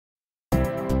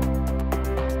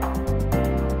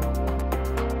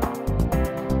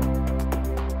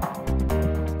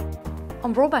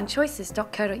On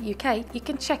broadbandchoices.co.uk, you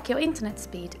can check your internet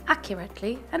speed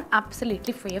accurately and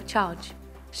absolutely free of charge.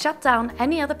 Shut down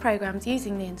any other programs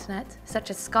using the internet, such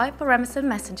as Skype or Emerson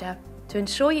Messenger, to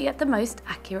ensure you get the most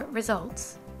accurate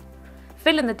results.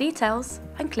 Fill in the details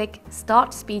and click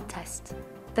Start Speed Test.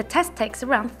 The test takes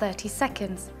around 30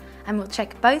 seconds and will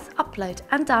check both upload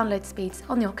and download speeds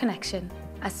on your connection.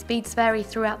 As speeds vary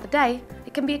throughout the day,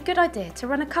 it can be a good idea to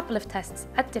run a couple of tests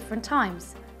at different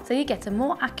times, so you get a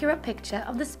more accurate picture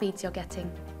of the speeds you're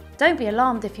getting. Don't be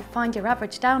alarmed if you find your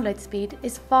average download speed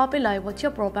is far below what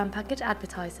your broadband package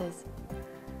advertises.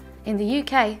 In the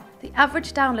UK, the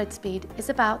average download speed is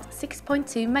about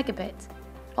 6.2 megabit,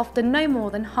 often no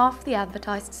more than half the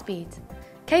advertised speed.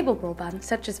 Cable broadband,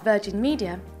 such as Virgin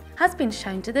Media, has been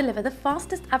shown to deliver the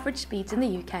fastest average speeds in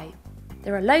the UK.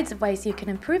 There are loads of ways you can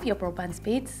improve your broadband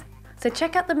speeds, so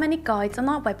check out the many guides on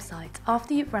our website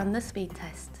after you've run the speed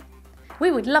test. We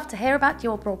would love to hear about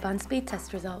your broadband speed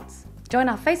test results. Join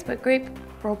our Facebook group,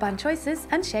 Broadband Choices,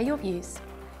 and share your views.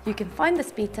 You can find the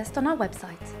speed test on our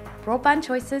website,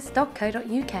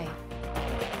 broadbandchoices.co.uk.